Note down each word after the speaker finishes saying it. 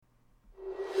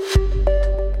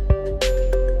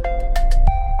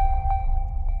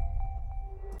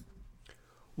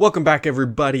Welcome back,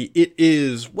 everybody. It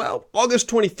is, August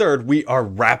 23rd. We are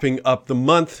wrapping up the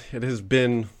month. It's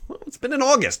been in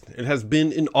August. It has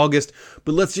been in August,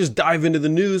 but let's just dive into the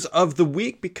news of the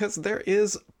week because there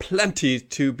is plenty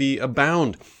to be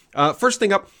abound. First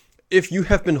thing up, if you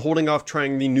have been holding off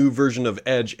trying the new version of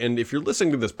Edge, and if you're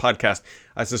listening to this podcast,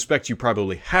 I suspect you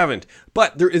probably haven't,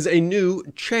 but there is a new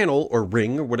channel, or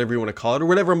ring, or whatever you want to call it, or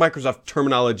whatever Microsoft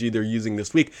terminology they're using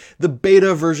this week. The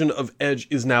beta version of Edge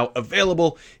is now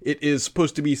available. It is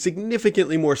supposed to be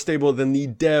significantly more stable than the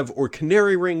Dev or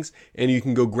Canary rings, and you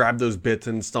can go grab those bits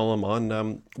and install them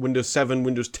on Windows 7,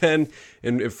 Windows 10,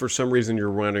 and if for some reason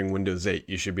you're running Windows 8,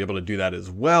 you should be able to do that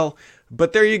as well.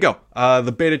 But there you go.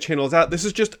 The beta channel is out. This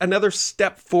is just another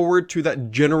step forward to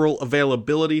that general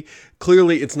availability.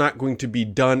 Clearly, it's not going to be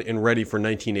done and ready for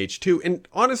 19H2. And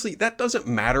honestly, that doesn't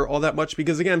matter all that much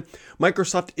because, again,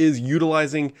 Microsoft is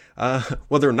utilizing,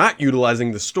 they're not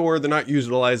utilizing the store. They're not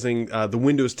utilizing the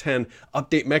Windows 10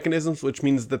 update mechanisms, which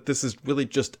means that this is really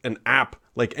just an app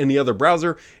like any other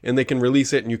browser, and they can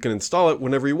release it and you can install it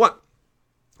whenever you want.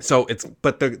 So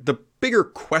but the bigger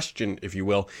question, if you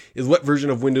will, is what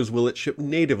version of Windows will it ship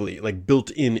natively, like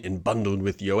built in and bundled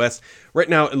with the OS? Right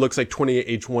now, it looks like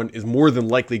 28H1 is more than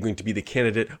likely going to be the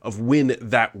candidate of when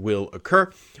that will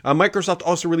occur. Microsoft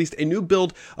also released a new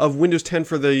build of Windows 10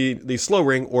 for the slow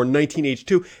ring, or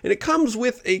 19H2, and it comes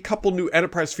with a couple new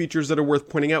enterprise features that are worth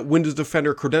pointing out. Windows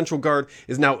Defender Credential Guard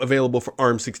is now available for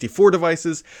ARM64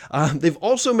 devices. They've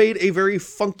also made a very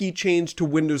funky change to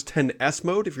Windows 10 S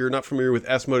mode. If you're not familiar with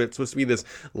S mode, it's supposed to be this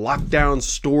lockdown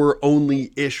store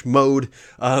only-ish mode,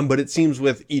 but it seems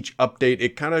with each update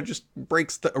it kind of just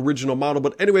breaks the original model.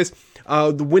 But anyways,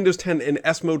 the Windows 10 and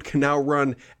S mode can now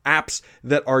run apps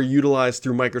that are utilized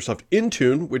through Microsoft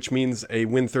Intune, which means a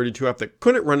Win32 app that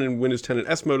couldn't run in Windows 10 and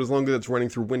S mode, as long as it's running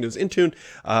through Windows Intune,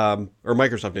 or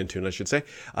Microsoft Intune, I should say,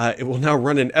 it will now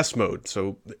run in S mode.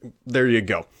 So there you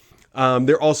go.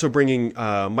 They're also bringing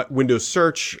Windows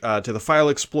Search to the File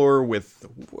Explorer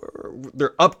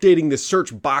they're updating the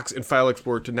search box in File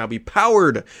Explorer to now be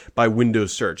powered by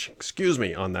Windows Search. Excuse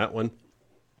me on that one.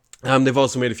 They've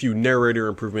also made a few narrator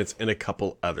improvements and a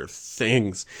couple other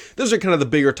things. Those are kind of the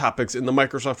bigger topics in the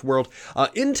Microsoft world.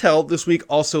 Intel this week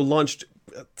also launched,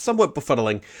 somewhat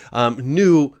befuddling,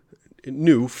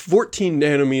 new 14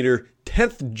 nanometer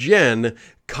 10th gen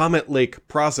Comet Lake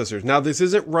processors. Now, this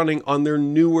isn't running on their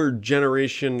newer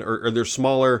generation or their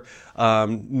smaller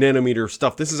nanometer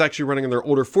stuff. This is actually running on their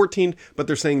older 14, but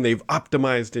they're saying they've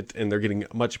optimized it and they're getting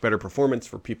much better performance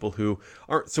for people who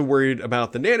aren't so worried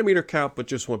about the nanometer count, but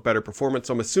just want better performance.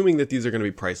 So I'm assuming that these are going to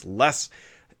be priced less,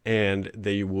 and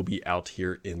they will be out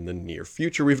here in the near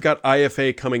future. We've got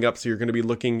IFA coming up, so you're going to be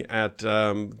looking at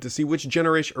to see which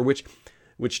generation or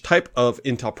which type of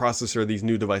Intel processor these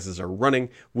new devices are running.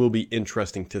 Will be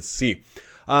interesting to see.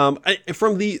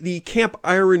 From the camp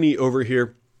irony over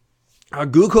here,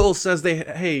 Google says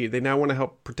they now want to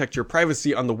help protect your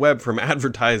privacy on the web from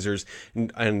advertisers,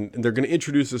 and they're going to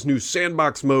introduce this new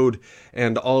sandbox mode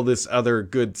and all this other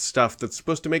good stuff that's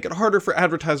supposed to make it harder for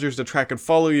advertisers to track and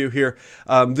follow you here.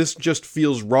 This just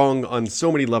feels wrong on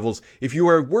so many levels. If you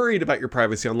are worried about your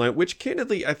privacy online, which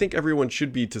candidly I think everyone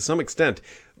should be to some extent,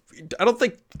 I don't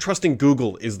think trusting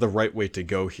Google is the right way to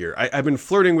go here. I've been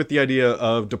flirting with the idea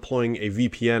of deploying a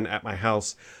VPN at my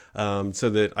house so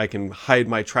that I can hide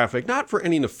my traffic, not for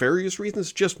any nefarious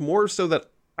reasons, just more so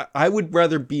that I would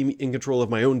rather be in control of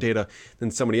my own data than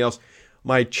somebody else.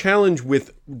 My challenge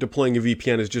with deploying a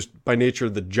VPN is just by nature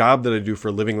of the job that I do for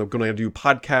a living. I'm going to do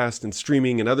podcasts and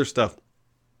streaming and other stuff.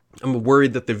 I'm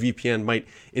worried that the VPN might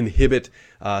inhibit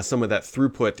some of that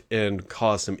throughput and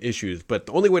cause some issues. But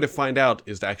the only way to find out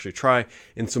is to actually try.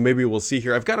 And so maybe we'll see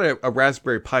here. I've got a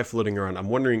Raspberry Pi floating around. I'm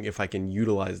wondering if I can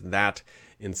utilize that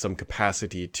in some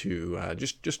capacity to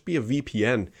just be a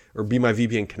VPN or be my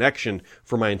VPN connection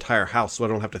for my entire house, so I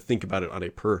don't have to think about it on a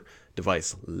per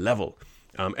device level.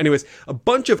 Anyways, a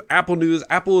bunch of Apple news.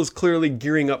 Apple is clearly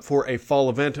gearing up for a fall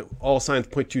event. All signs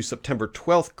point to September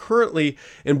 12th currently,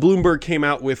 and Bloomberg came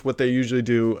out with what they usually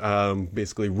do,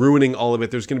 basically ruining all of it.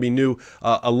 There's going to be new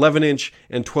 11-inch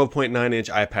and 12.9-inch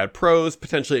iPad Pros,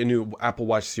 potentially a new Apple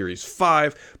Watch Series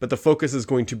 5, but the focus is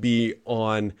going to be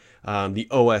on the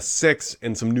OS 6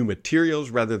 and some new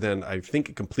materials rather than, I think,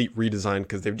 a complete redesign,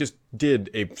 because they've just did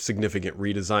a significant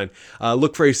redesign.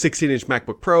 Look for a 16-inch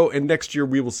MacBook Pro, and next year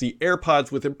we will see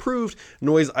AirPods with improved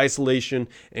noise isolation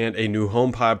and a new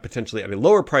HomePod, potentially at a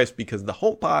lower price, because the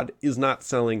HomePod is not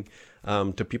selling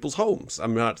to people's homes.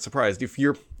 I'm not surprised. If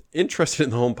you're interested in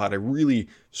the HomePod, I really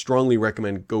strongly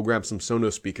recommend go grab some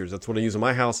Sonos speakers. That's what I use in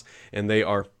my house, and they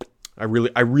are, I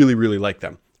really like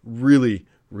them.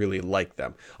 Really like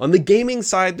them. On the gaming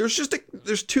side, there's just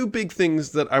there's two big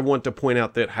things that I want to point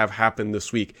out that have happened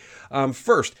this week.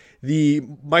 First, the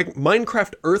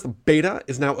Minecraft Earth beta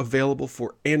is now available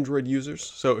for Android users.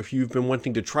 So if you've been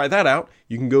wanting to try that out,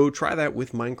 you can go try that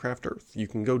with Minecraft Earth. You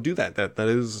can go do that.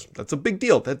 That's a big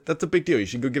deal. That's a big deal. You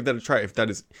should go give that a try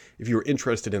if you're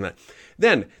interested in that.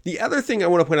 Then the other thing I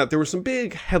want to point out, there were some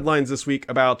big headlines this week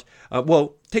about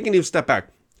taking a step back.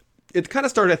 It kind of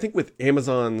started, I think, with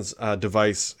Amazon's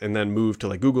device and then moved to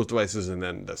like Google's devices and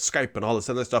then the Skype and all this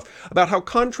other stuff about how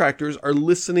contractors are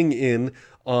listening in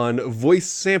on voice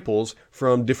samples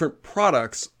from different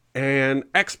products, and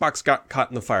Xbox got caught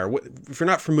in the fire. If you're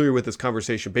not familiar with this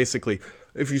conversation, basically,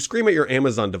 if you scream at your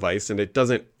Amazon device and it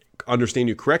doesn't understand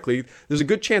you correctly, there's a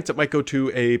good chance it might go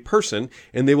to a person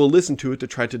and they will listen to it to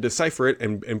try to decipher it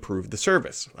and improve the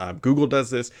service. Google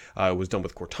does this. It was done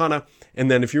with Cortana.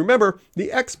 And then if you remember, the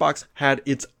Xbox had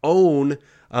its own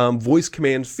voice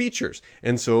command features.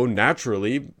 And so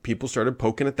naturally, people started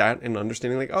poking at that and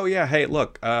understanding like, oh yeah, hey,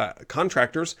 look,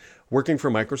 contractors working for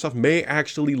Microsoft may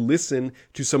actually listen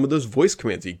to some of those voice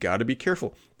commands. You got to be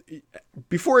careful.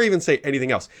 Before I even say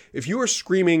anything else, if you are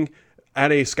screaming at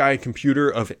a Sky computer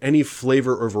of any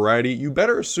flavor or variety, you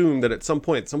better assume that at some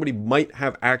point somebody might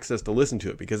have access to listen to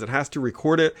it, because it has to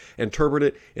record it, interpret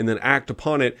it, and then act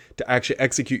upon it to actually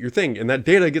execute your thing. And that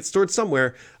data gets stored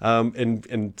somewhere,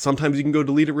 and sometimes you can go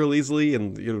delete it real easily.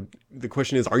 And the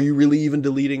question is, are you really even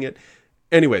deleting it?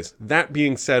 Anyways, that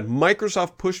being said,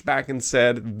 Microsoft pushed back and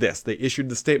said this. They issued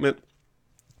the statement.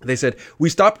 They said, we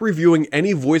stopped reviewing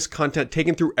any voice content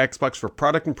taken through Xbox for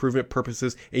product improvement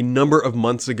purposes a number of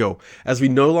months ago, as we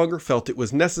no longer felt it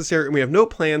was necessary, and we have no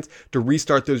plans to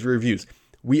restart those reviews.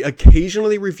 We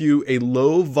occasionally review a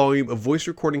low volume of voice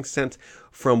recordings sent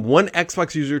from one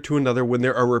Xbox user to another when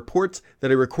there are reports that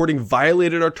a recording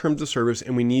violated our terms of service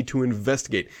and we need to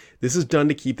investigate. This is done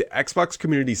to keep the Xbox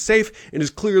community safe and is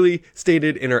clearly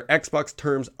stated in our Xbox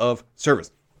terms of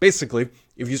service. Basically,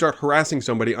 if you start harassing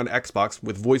somebody on Xbox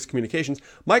with voice communications,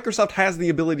 Microsoft has the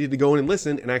ability to go in and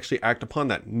listen and actually act upon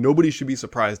that. Nobody should be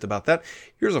surprised about that.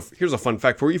 Here's a fun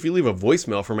fact for you. If you leave a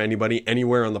voicemail from anybody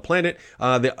anywhere on the planet,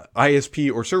 the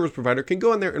ISP or service provider can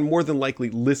go in there and more than likely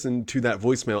listen to that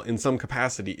voicemail in some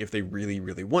capacity if they really,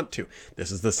 really want to. This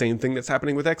is the same thing that's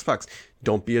happening with Xbox.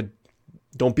 Don't be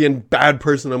a bad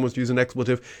person. I almost use an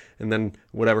expletive and then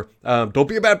whatever. Don't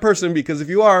be a bad person, because if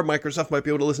you are, Microsoft might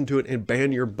be able to listen to it and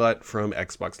ban your butt from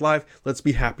Xbox Live. Let's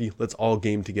be happy. Let's all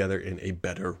game together in a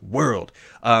better world.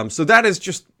 So that is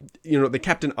just, the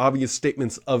Captain Obvious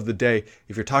statements of the day.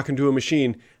 If you're talking to a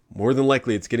machine, more than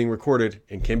likely it's getting recorded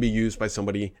and can be used by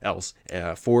somebody else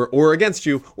for or against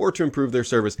you or to improve their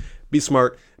service. Be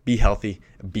smart, be healthy,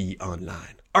 be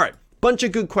online. All right. Bunch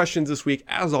of good questions this week.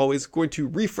 As always, going to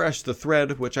refresh the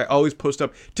thread, which I always post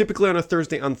up typically on a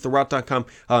Thursday on Thurrott.com.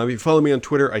 If you follow me on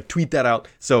Twitter, I tweet that out,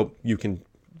 so you can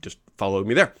just follow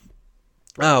me there.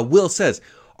 Will says,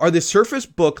 are the Surface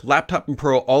Book, Laptop, and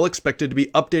Pro all expected to be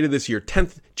updated this year?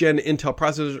 10th gen Intel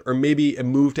processors, or maybe a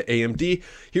move to AMD?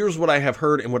 Here's what I have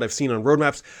heard and what I've seen on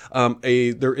roadmaps.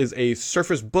 There is a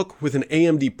Surface Book with an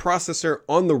AMD processor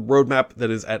on the roadmap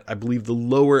that is at, I believe, the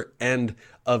lower end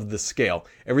of the scale.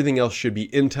 Everything else should be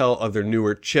Intel of their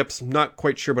newer chips. Not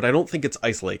quite sure, but I don't think it's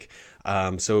Ice Lake.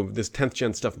 So this 10th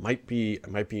gen stuff might be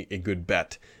a good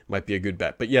bet.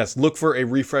 But yes, look for a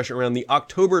refresh around the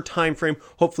October timeframe.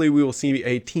 Hopefully we will see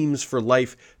a Teams for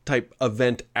Life type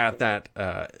event at that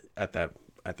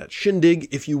shindig,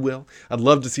 if you will. I'd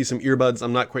love to see some earbuds.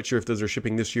 I'm not quite sure if those are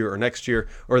shipping this year or next year,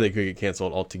 or they could get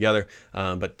canceled altogether.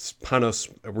 But Panos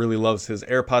really loves his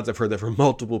AirPods. I've heard that from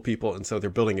multiple people, and so they're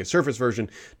building a Surface version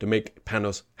to make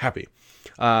Panos happy.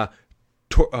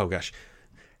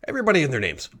 Everybody and their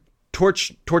names.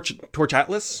 Torch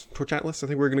Atlas, I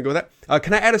think we're going to go with that.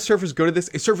 Can I add a Surface Go to this?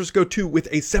 A Surface Go 2 with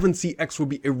a 7CX would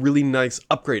be a really nice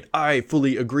upgrade. I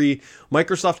fully agree.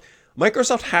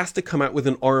 Microsoft has to come out with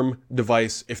an ARM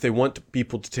device if they want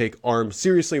people to take ARM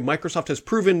seriously. Microsoft has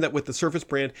proven that with the Surface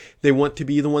brand, they want to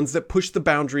be the ones that push the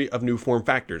boundary of new form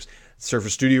factors.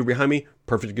 Surface Studio behind me,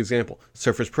 perfect example.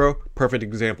 Surface Pro, perfect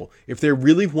example. If they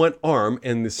really want ARM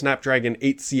and the Snapdragon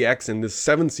 8CX and the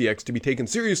 7CX to be taken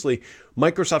seriously,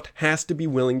 Microsoft has to be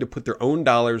willing to put their own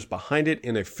dollars behind it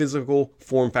in a physical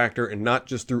form factor and not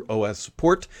just through OS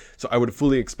support. So I would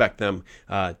fully expect them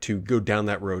to go down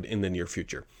that road in the near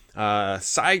future.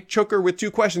 Cy Choker with 2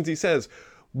 questions. He says,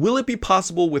 will it be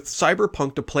possible with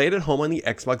Cyberpunk to play it at home on the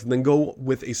Xbox and then go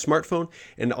with a smartphone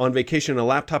and on vacation a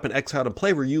laptop and X out and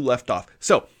play where you left off?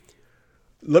 So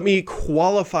let me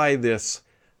qualify this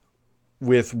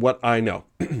with what I know.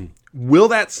 Will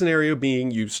that scenario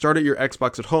being you start at your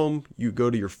Xbox at home, you go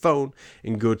to your phone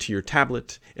and go to your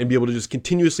tablet and be able to just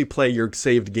continuously play your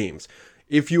saved games?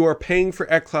 If you are paying for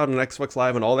xCloud and Xbox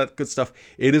Live and all that good stuff,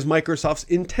 it is Microsoft's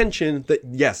intention that,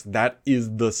 yes, that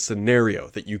is the scenario,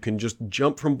 that you can just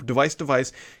jump from device to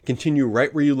device, continue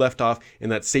right where you left off, and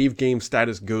that save game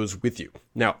status goes with you.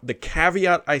 Now, the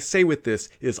caveat I say with this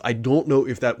is I don't know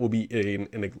if that will be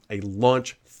a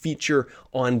launch feature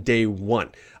on day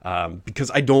one,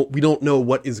 because we don't know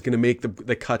what is going to make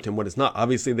the cut and what is not.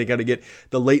 Obviously, they got to get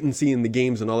the latency in the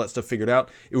games and all that stuff figured out.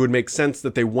 It would make sense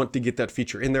that they want to get that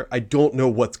feature in there. I don't know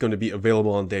what's going to be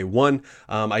available on day one.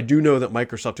 I do know that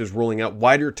Microsoft is rolling out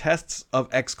wider tests of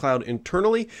xCloud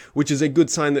internally, which is a good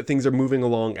sign that things are moving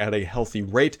along at a healthy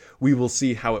rate. We will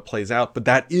see how it plays out, but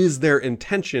that is their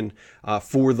intention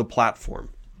for the platform.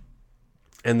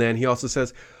 And then he also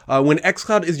says, when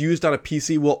xCloud is used on a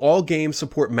PC, will all games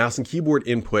support mouse and keyboard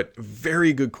input?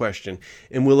 Very good question.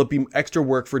 And will it be extra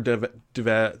work for the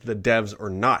devs or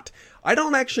not? I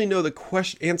don't actually know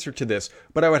the answer to this,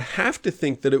 but I would have to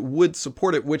think that it would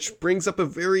support it, which brings up a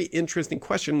very interesting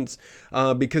question,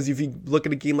 because if you look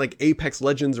at a game like Apex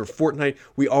Legends or Fortnite,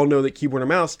 we all know that keyboard and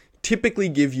mouse typically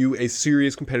give you a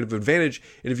serious competitive advantage.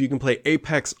 And if you can play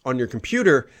Apex on your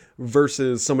computer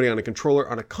versus somebody on a controller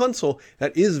on a console,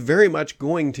 that is very much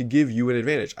going to give you an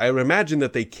advantage. I would imagine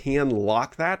that they can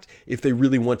lock that if they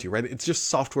really want to, right? It's just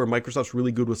software. Microsoft's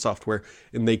really good with software,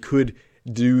 and they could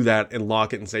do that and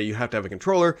lock it and say you have to have a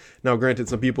controller. Now, granted,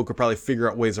 some people could probably figure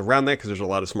out ways around that because there's a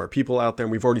lot of smart people out there,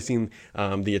 and we've already seen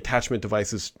the attachment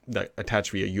devices that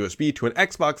attach via USB to an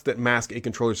Xbox that mask a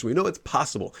controller, so we know it's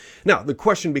possible. Now, the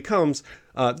question becomes,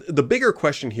 the bigger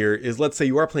question here is, let's say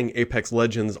you are playing Apex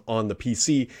Legends on the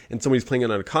PC and somebody's playing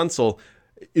it on a console.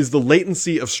 Is the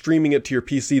latency of streaming it to your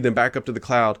PC then back up to the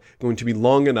cloud going to be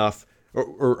long enough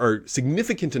or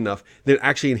significant enough that it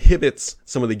actually inhibits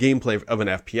some of the gameplay of an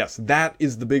FPS? That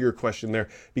is the bigger question there,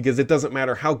 because it doesn't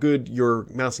matter how good your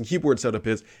mouse and keyboard setup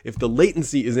is. If the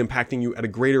latency is impacting you at a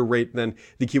greater rate than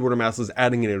the keyboard or mouse is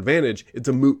adding an advantage, it's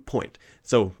a moot point.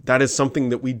 So that is something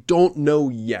that we don't know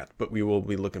yet, but we will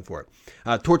be looking for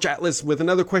it. Torch Atlas with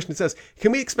another question says,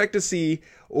 can we expect to see,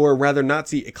 or rather not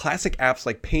see, classic apps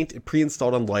like Paint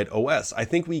pre-installed on Light OS? I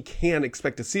think we can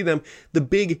expect to see them. The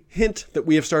big hint that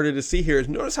we have started to see here is,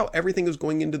 notice how everything is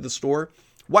going into the store.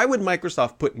 Why would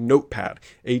Microsoft put Notepad,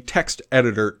 a text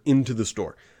editor, into the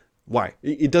store? Why?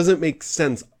 It doesn't make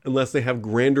sense unless they have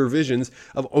grander visions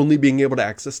of only being able to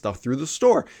access stuff through the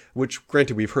store, which,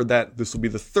 granted, we've heard that. This will be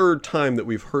the third time that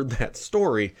we've heard that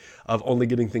story of only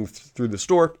getting things through the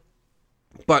store.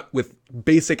 But with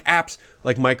basic apps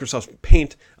like Microsoft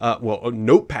Paint,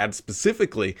 Notepad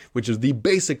specifically, which is the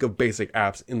basic of basic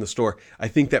apps in the store, I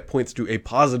think that points to a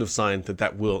positive sign that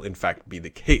that will, in fact, be the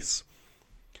case.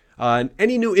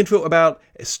 Any new info about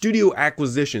studio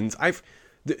acquisitions?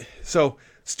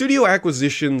 Studio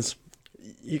acquisitions,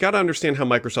 you got to understand how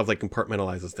Microsoft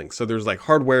compartmentalizes things. So there's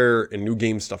hardware and new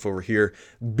game stuff over here.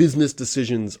 Business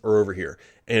decisions are over here.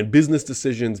 And business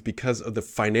decisions, because of the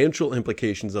financial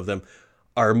implications of them,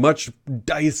 are much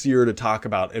dicier to talk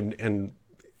about. And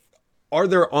are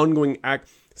there ongoing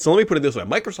So let me put it this way.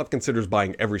 Microsoft considers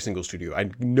buying every single studio.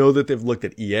 I know that they've looked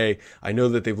at EA. I know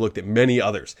that they've looked at many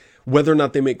others. Whether or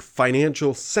not they make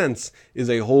financial sense is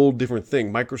a whole different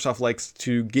thing. Microsoft likes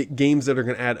to get games that are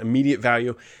going to add immediate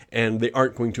value, and they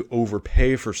aren't going to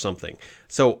overpay for something.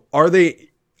 So are they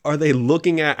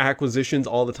looking at acquisitions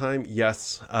all the time?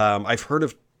 Yes. I've heard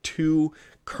of 2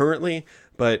 currently,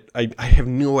 but I have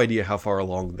no idea how far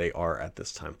along they are at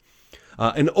this time.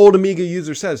 An old Amiga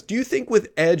user says, do you think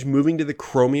with Edge moving to the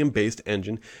Chromium-based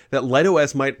engine that Light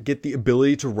OS might get the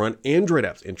ability to run Android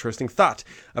apps? Interesting thought.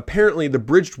 Apparently, the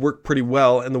bridged work pretty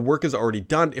well, and the work is already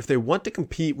done. If they want to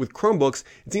compete with Chromebooks,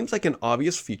 it seems like an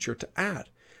obvious feature to add.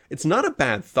 It's not a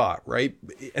bad thought, right?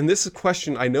 And this is a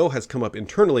question I know has come up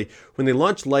internally. When they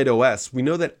launched Light OS, we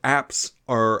know that apps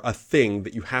are a thing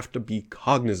that you have to be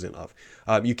cognizant of.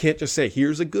 You can't just say,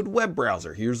 here's a good web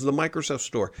browser, here's the Microsoft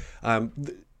Store.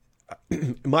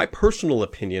 My personal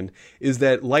opinion is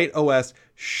that Light OS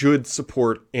should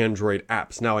support Android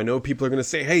apps. Now, I know people are going to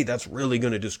say, hey, that's really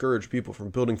going to discourage people from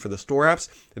building for the store apps.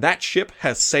 That ship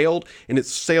has sailed, and it's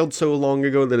sailed so long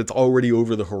ago that it's already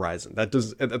over the horizon.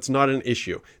 That's not an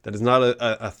issue. That is not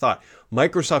a thought.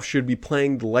 Microsoft should be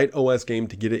playing the Light OS game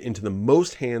to get it into the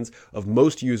most hands of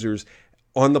most users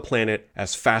on the planet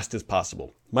as fast as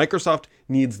possible. Microsoft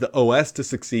needs the OS to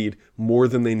succeed more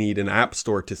than they need an app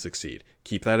store to succeed.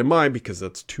 Keep that in mind, because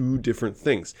that's 2 different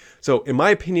things. So in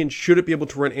my opinion, should it be able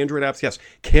to run Android apps? Yes.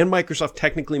 Can Microsoft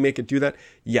technically make it do that?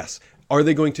 Yes. Are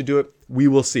they going to do it? We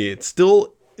will see. It's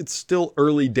still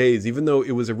early days, even though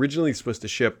it was originally supposed to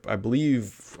ship, I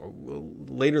believe,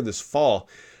 later this fall.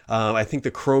 I think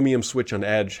the Chromium switch on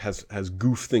Edge has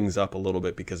goofed things up a little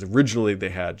bit because originally they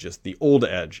had just the old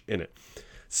Edge in it.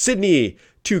 Sydney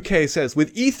 2K says,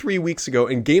 with E3 weeks ago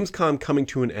and Gamescom coming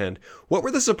to an end, what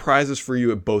were the surprises for you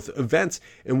at both events,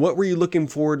 and what were you looking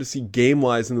forward to see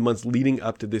game-wise in the months leading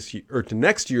up to this year, or to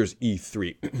next year's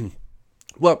E3?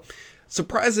 Well,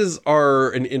 surprises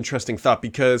are an interesting thought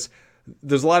because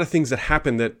there's a lot of things that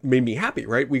happened that made me happy,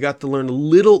 right? We got to learn a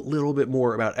little bit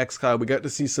more about xCloud. We got to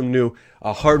see some new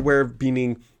hardware,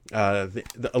 meaning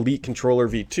the Elite Controller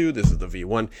V2. This is the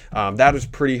V1. That is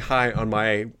pretty high on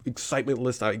my excitement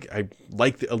list. I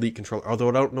like the Elite Controller, although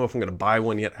I don't know if I'm going to buy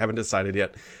one yet. I haven't decided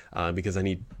yet because I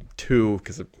need two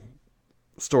because of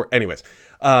store. Anyways,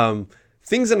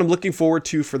 things that I'm looking forward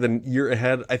to for the year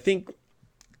ahead. I think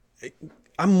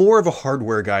I'm more of a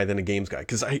hardware guy than a games guy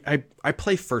because I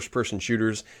play first-person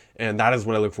shooters, and that is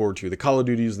what I look forward to. The Call of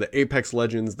Duties, the Apex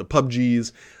Legends, the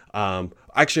PUBGs.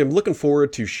 Actually, I'm looking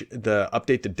forward to the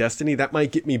update to Destiny. That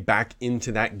might get me back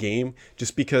into that game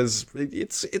just because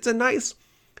it's a nice...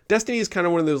 Destiny is kind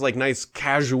of one of those like nice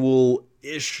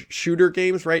casual-ish shooter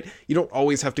games, right? You don't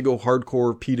always have to go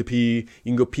hardcore P2P. You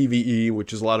can go PvE,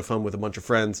 which is a lot of fun with a bunch of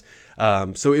friends.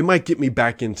 So it might get me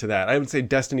back into that. I would say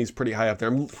Destiny's pretty high up there.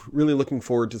 I'm really looking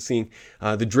forward to seeing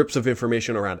the drips of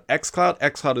information around xCloud.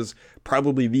 xCloud is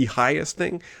probably the highest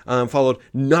thing, followed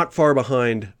not far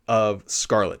behind of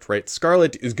Scarlet, right?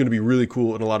 Scarlet is going to be really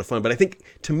cool and a lot of fun. But I think,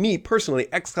 to me personally,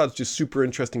 xCloud is just super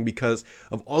interesting because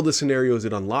of all the scenarios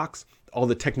it unlocks, all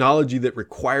the technology that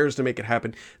requires to make it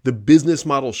happen, the business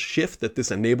model shift that this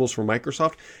enables for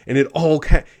Microsoft, and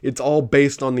it's all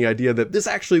based on the idea that this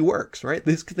actually works, right?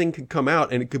 This thing could come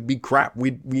out and it could be crap.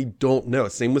 We don't know.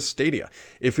 Same with Stadia.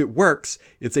 If it works,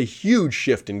 it's a huge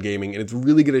shift in gaming, and it's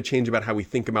really going to change about how we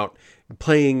think about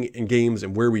playing in games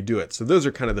and where we do it. So those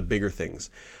are kind of the bigger things.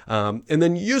 And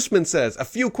then Usman says, a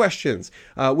few questions.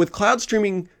 With cloud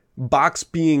streaming box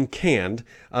being canned,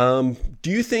 do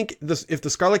you think if the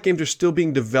Scarlet games are still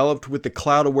being developed with the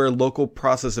cloud-aware local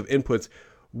process of inputs,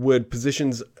 would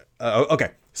positions...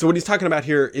 okay, so what he's talking about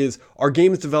here is, are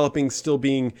games developing still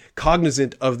being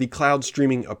cognizant of the cloud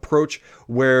streaming approach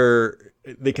where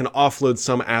they can offload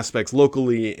some aspects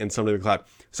locally and some to the cloud?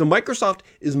 So Microsoft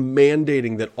is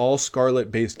mandating that all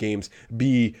Scarlet-based games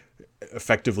be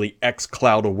effectively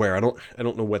xCloud aware. I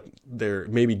don't know what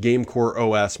maybe GameCore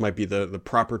OS might be the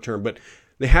proper term, but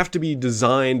they have to be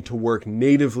designed to work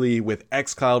natively with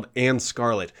xCloud and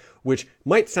Scarlet, which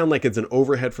might sound like it's an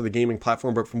overhead for the gaming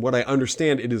platform, but from what I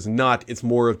understand, it is not. It's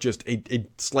more of just a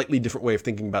slightly different way of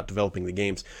thinking about developing the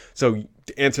games. So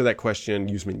to answer that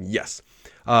question, Usman, yes.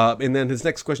 And then his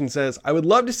next question says, I would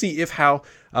love to see how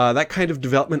that kind of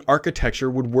development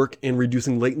architecture would work in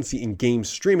reducing latency in game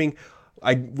streaming.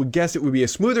 I would guess it would be a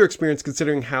smoother experience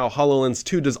considering how HoloLens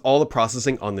 2 does all the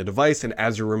processing on the device and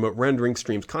Azure Remote Rendering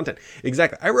streams content.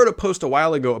 Exactly. I wrote a post a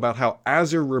while ago about how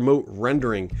Azure Remote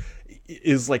Rendering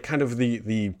is like kind of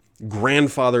the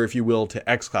grandfather, if you will, to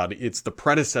xCloud. It's the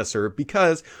predecessor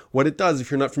because what it does,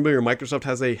 if you're not familiar, Microsoft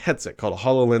has a headset called a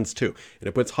HoloLens 2, and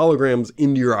it puts holograms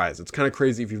into your eyes. It's kind of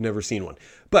crazy if you've never seen one.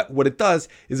 But what it does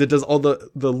is it does all the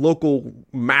local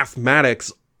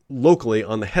mathematics locally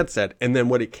on the headset, and then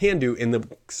what it can do in the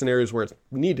scenarios where it's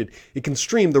needed, it can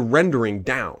stream the rendering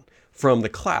down from the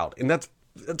cloud, and that's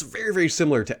very, very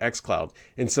similar to xCloud.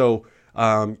 And so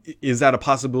is that a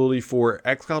possibility for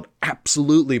xCloud?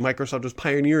 Absolutely. Microsoft is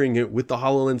pioneering it with the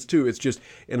HoloLens 2. It's just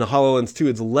in the HoloLens 2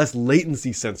 it's less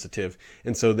latency sensitive,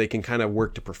 and so they can kind of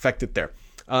work to perfect it there.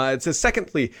 It says,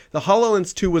 secondly, the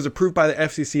HoloLens 2 was approved by the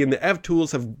FCC and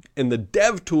the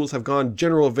dev tools have gone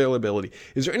general availability.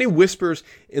 Is there any whispers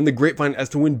in the grapevine as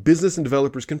to when business and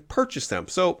developers can purchase them?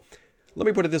 So let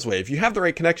me put it this way. If you have the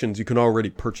right connections, you can already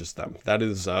purchase them. That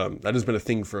has been a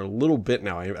thing for a little bit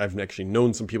now. I've actually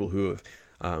known some people who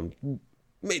have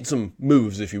made some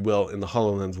moves, if you will, in the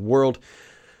HoloLens world.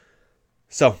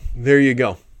 So there you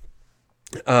go.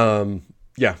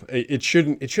 Yeah, it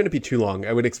shouldn't be too long.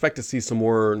 I would expect to see some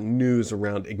more news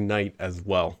around Ignite as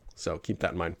well. So keep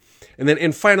that in mind.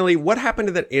 And finally, what happened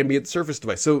to that ambient surface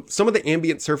device? So some of the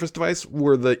ambient surface device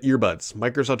were the earbuds.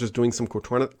 Microsoft is doing some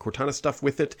Cortana stuff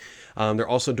with it. They're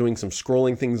also doing some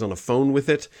scrolling things on a phone with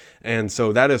it. And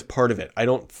so that is part of it. I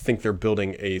don't think they're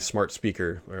building a smart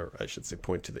speaker, or I should say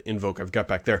point to the Invoke I've got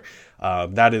back there.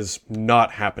 That is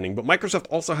not happening. But Microsoft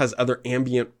also has other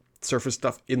ambient Surface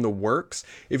stuff in the works.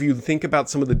 If you think about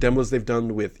some of the demos they've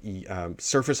done with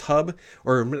Surface Hub,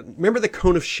 or remember the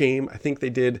Cone of Shame? I think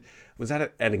they did, was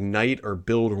that at Ignite or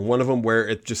Build, or one of them, where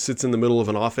it just sits in the middle of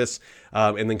an office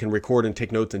and then can record and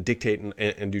take notes and dictate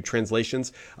and do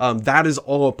translations. That is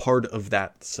all a part of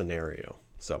that scenario.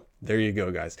 So there you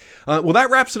go, guys. Well, that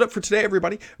wraps it up for today,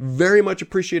 everybody. Very much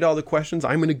appreciate all the questions.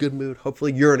 I'm in a good mood.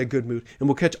 Hopefully you're in a good mood. And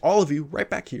we'll catch all of you right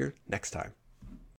back here next time.